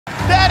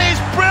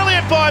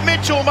by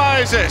Mitchell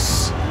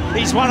Moses.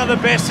 He's one of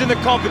the best in the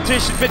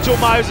competition, Mitchell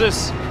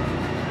Moses.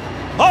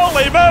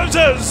 Holy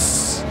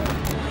Moses!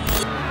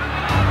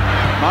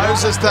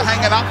 Moses to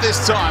hang it up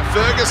this time.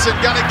 Ferguson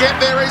going to get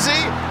there, is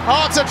he?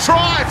 Oh, it's a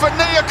try for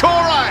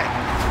Niokore.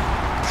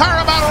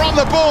 Parramatta on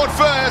the board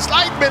first,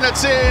 8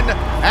 minutes in,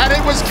 and it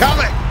was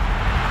coming.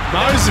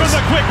 Moses with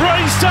a quick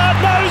restart.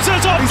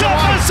 Moses off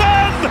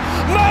Jefferson.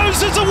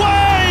 Moses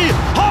away.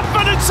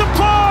 Hoffman in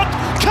support.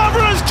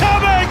 Cover is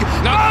coming.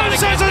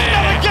 Moses is going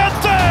to get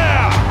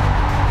there.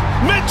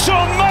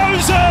 Mitchell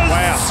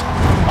Moses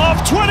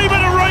off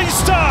 20-minute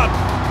restart.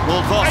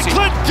 And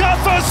Clint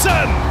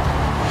Gutherson.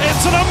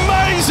 It's an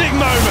amazing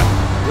moment.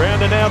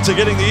 Ground announcer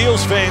getting the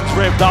Eels fans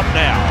revved up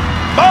now.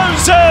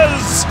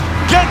 Moses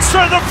gets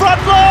through the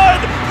front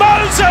line.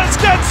 Moses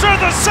gets through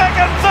the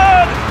second,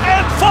 third,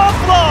 and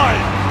fourth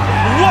line.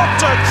 What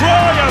a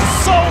try, a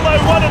solo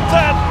one at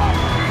that.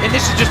 And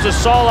this is just a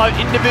solo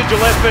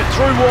individual effort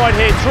through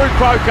Whitehead, through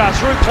Croker,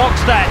 through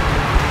Clockstat.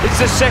 It's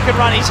the second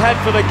run he's had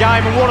for the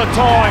game, and what a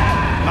time.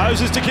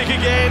 Moses to kick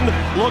again.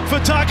 Look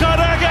for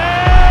Takaragi.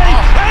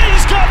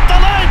 He's got the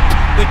leap.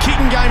 The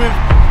kicking game of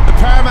the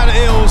Parramatta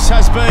Eels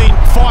has been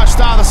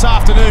 5-star this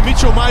afternoon.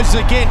 Mitchell Moses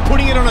again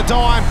putting it on a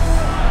dime.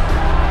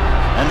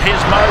 And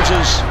here's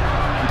Moses.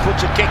 He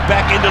puts a kick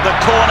back into the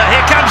corner.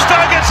 Here comes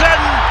Ferguson.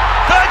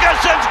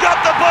 Ferguson's got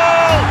the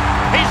ball.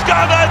 He's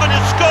gone over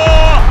to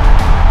score.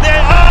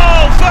 There,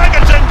 oh,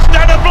 Ferguson's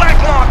done a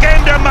Blacklock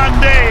and a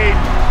Mundine.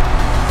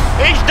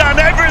 He's done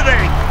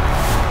everything.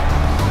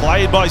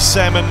 Played by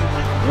Salmon.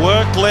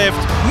 Work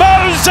left.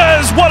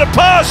 Moses, what a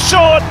pass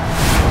short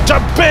to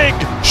big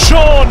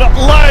Sean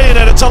Lane,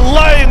 and it's a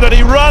lane that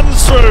he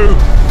runs through.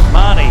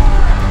 Marnie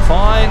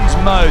finds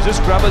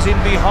Moses, Grubbers in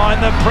behind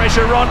the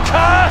pressure on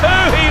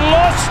Kahu, he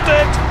lost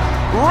it.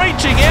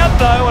 Reaching out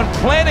though and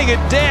planting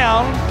it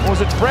down. Was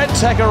it Brad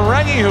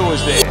Takarangi who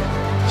was there?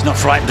 He's not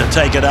frightened to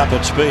take it up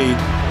at speed.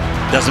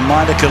 Doesn't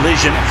mind a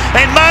collision.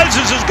 And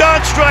Moses has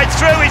gone straight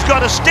through. He's got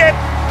a step,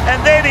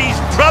 and then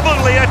he's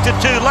probably acted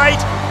too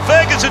late.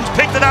 Ferguson's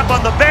picked it up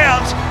on the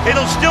bounce.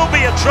 It'll still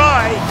be a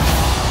try.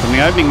 From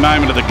the opening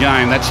moment of the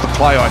game, that's the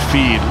play I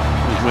feared,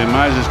 is where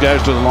Moses goes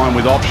to the line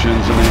with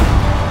options and then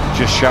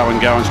just show and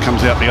go and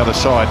comes out the other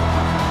side.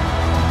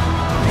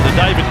 The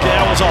David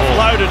Gow was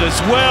offloaded as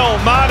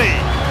well. Marty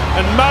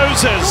and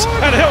Moses,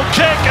 and he'll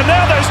kick, and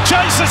now there's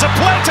chasers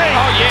aplenty.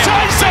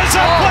 Chasers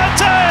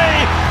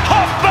aplenty.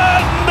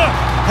 Hoffman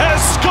has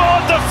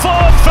scored the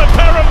fourth for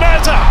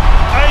Parramatta.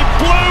 A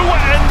blue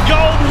and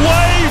gold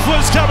wave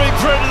was coming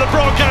through to the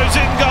Broncos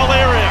in goal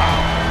area.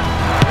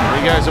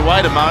 He goes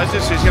away to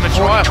Moses, who's going to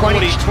try a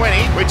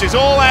 40-20, which is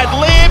all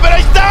ad-lib, and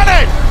he's done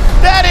it!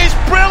 That is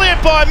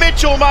brilliant by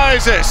Mitchell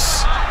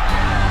Moses.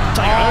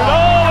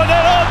 And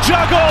then on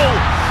juggle.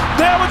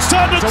 Now it's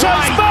time to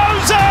chase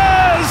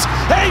Moses.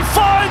 He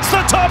finds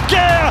the top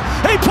gear.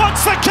 He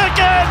puts the kick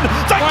in.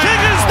 The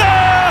king is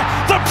there.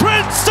 The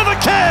prince to the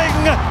king.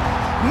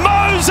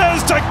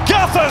 Moses to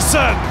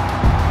Gutherson.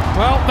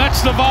 Well,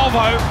 that's the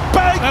Volvo.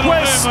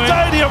 Bankwest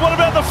Stadium. What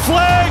about the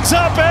flags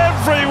up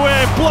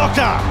everywhere?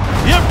 Blocker.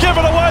 You've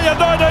given away a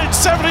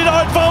 1979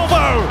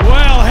 Volvo.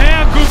 Well,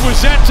 how good was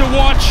that to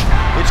watch?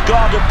 It's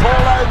gone to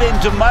Paulo, then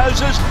to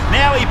Moses.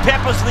 Now he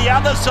peppers the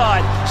other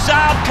side.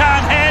 Saab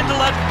can't handle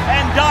it,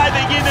 and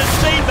diving in is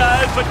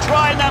Sebo for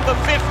try number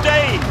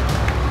 15.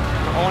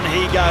 On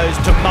he goes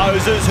to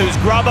Moses, whose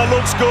grubber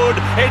looks good.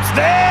 It's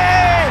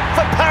there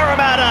for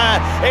Parramatta.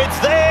 It's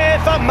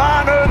there for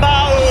Manu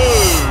Mau.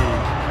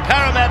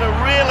 Parramatta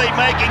really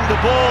making the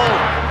ball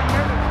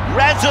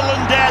razzle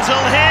and dazzle.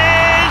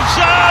 Here's,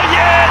 oh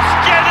yes,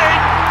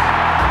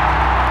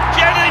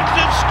 Jennings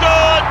has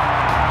scored.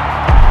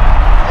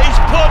 He's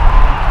put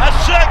a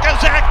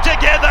circus act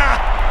together.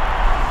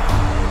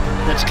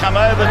 It's come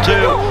over to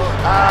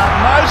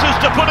Moses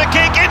to put a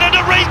kick in and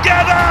a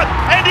regather,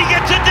 and he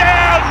gets it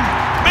down.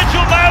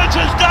 Mitchell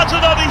Moses does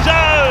it on his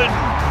own.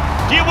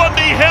 Do you want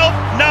any help?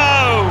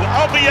 No,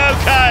 I'll be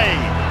okay.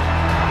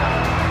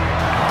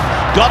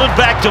 Got it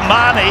back to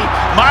Marnie.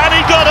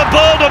 Marnie got a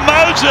ball to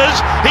Moses.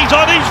 He's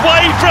on his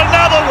way for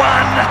another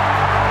one.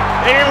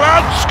 He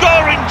loves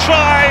scoring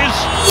tries,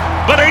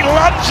 but he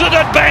loves it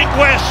at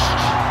Bankwest.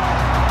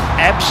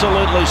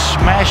 Absolutely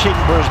smashing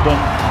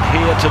Brisbane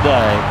here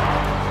today.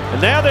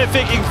 And now they're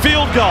thinking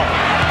field goal.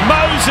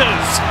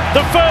 Moses,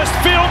 the first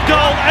field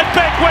goal at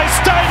Bankwest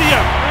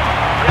Stadium.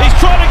 He's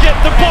trying to get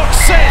the box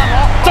set.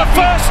 The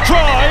first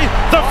try,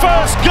 the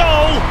first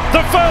goal,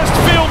 the first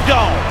field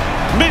goal.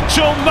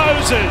 Mitchell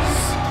Moses.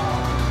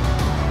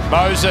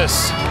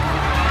 Moses.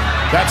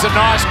 That's a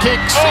nice kick.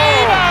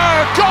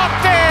 Sebo got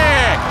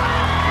there.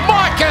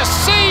 Micah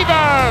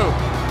Sebo.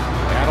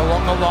 Out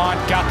along the line,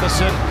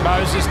 Gutherson.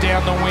 Moses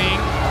down the wing.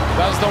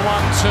 Does the 1-2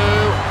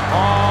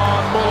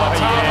 on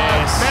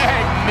Mulatalo.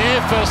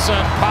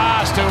 Magnificent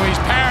pass to his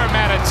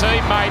Parramatta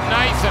teammate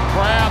Nathan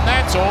Brown.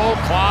 That's all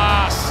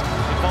class.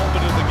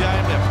 Involvement in the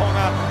game. They're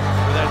Ponga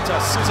with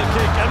that scissor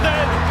kick, and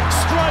then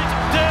straight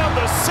down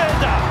the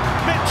centre.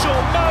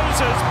 Mitchell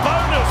Moses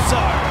bonus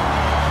zone.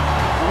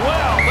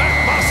 Wow, that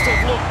must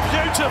have looked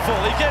beautiful.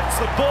 He gets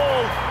the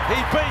ball, he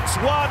beats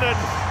one, and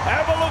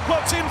have a look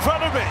what's in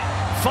front of me.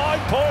 5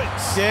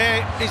 points. Yeah,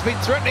 he's been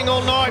threatening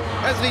all night,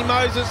 hasn't he,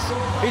 Moses?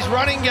 His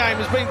running game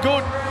has been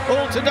good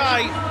all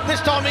today.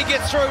 This time he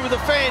gets through with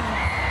a fend,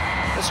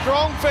 a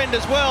strong fend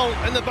as well,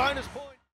 and the bonus point.